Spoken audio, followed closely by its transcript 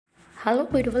Hello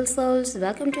beautiful souls,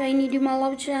 welcome to I Need You My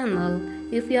Love channel.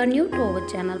 If you are new to our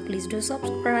channel, please do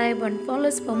subscribe and follow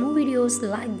us for more videos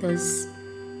like this.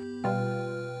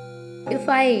 If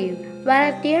I were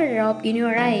a teardrop in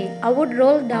your eye, I would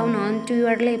roll down onto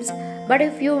your lips. But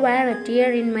if you were a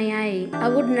tear in my eye, I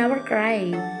would never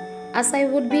cry, as I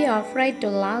would be afraid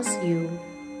to lose you.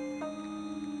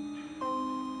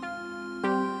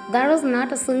 There is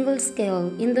not a single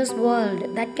scale in this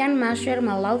world that can measure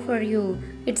my love for you.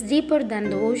 It's deeper than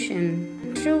the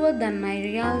ocean, truer than my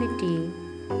reality.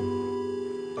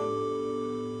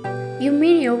 You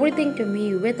mean everything to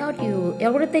me. Without you,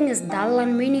 everything is dull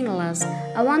and meaningless.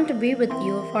 I want to be with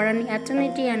you for an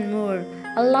eternity and more.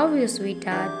 I love you,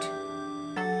 sweetheart.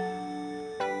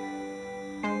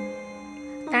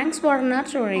 Thanks for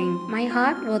nurturing my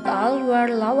heart with all your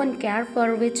love and care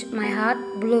for which my heart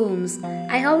blooms.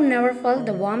 I have never felt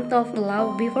the warmth of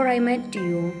love before I met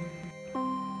you.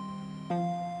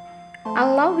 I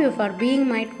love you for being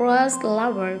my truest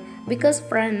lover, biggest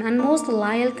friend and most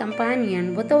loyal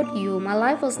companion. Without you, my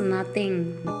life is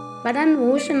nothing but an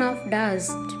ocean of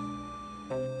dust.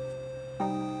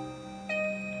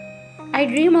 I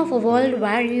dream of a world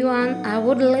where you and I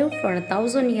would live for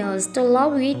 1,000 years to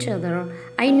love each other.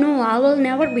 I know I will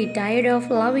never be tired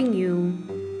of loving you.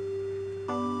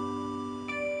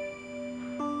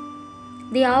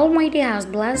 The Almighty has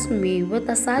blessed me with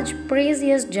a such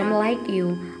precious gem like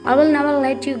you. I will never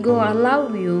let you go. I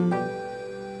love you.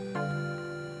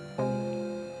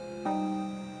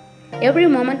 Every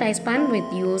moment I spend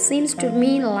with you seems to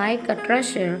me like a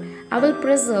treasure. I will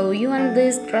preserve you and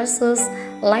these treasures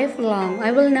lifelong.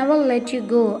 I will never let you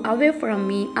go away from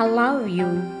me. I love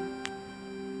you.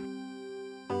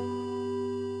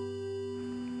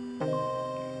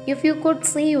 If you could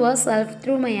see yourself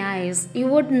through my eyes, you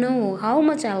would know how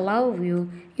much I love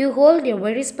you. You hold a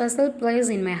very special place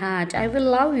in my heart. I will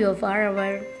love you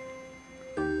forever.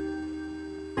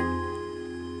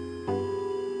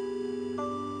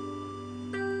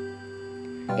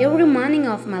 Every morning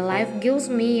of my life gives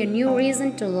me a new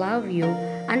reason to love you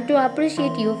and to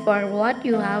appreciate you for what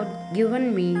you have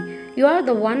given me. You are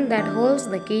the one that holds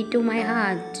the key to my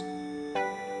heart.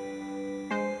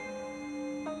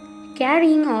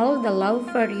 Carrying all the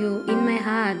love for you in my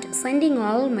heart, sending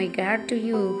all my care to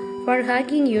you, for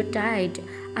hugging you tight.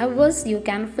 I wish you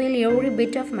can feel every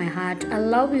bit of my heart. I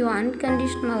love you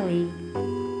unconditionally.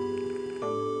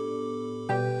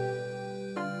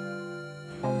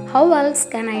 How else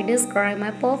can I describe my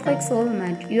perfect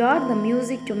soulmate? You are the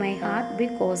music to my heart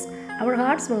because our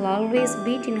hearts will always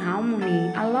beat in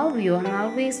harmony. I love you and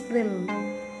always will.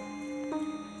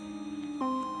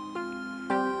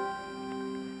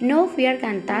 No fear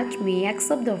can touch me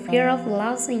except the fear of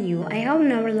losing you. I have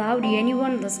never loved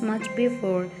anyone this much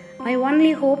before. My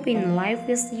only hope in life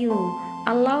is you.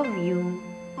 I love you.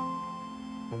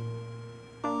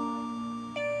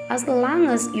 As long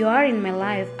as you are in my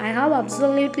life, I have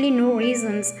absolutely no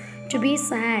reasons to be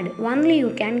sad. Only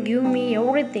you can give me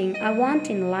everything I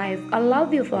want in life. I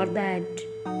love you for that.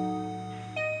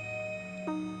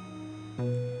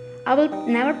 I will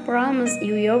never promise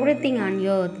you everything on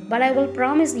earth, but I will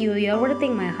promise you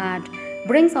everything my heart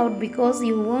brings out because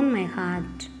you own my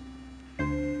heart.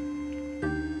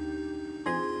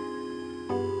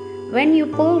 When you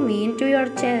pull me into your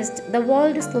chest, the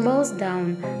world slows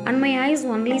down and my eyes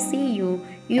only see you.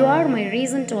 You are my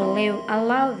reason to live. I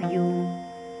love you.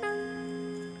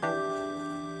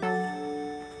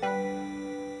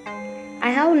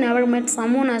 I have never met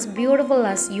someone as beautiful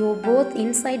as you, both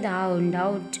inside and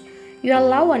out. Your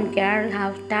love and care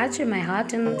have touched my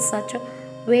heart in such a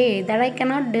way that I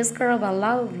cannot describe. I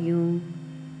love you.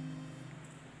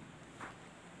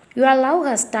 Your love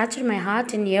has touched my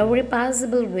heart in every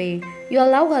possible way. Your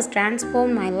love has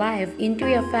transformed my life into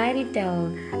a fairy tale,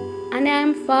 and I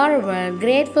am forever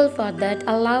grateful for that.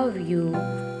 I love you.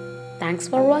 Thanks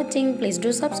for watching. Please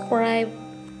do subscribe.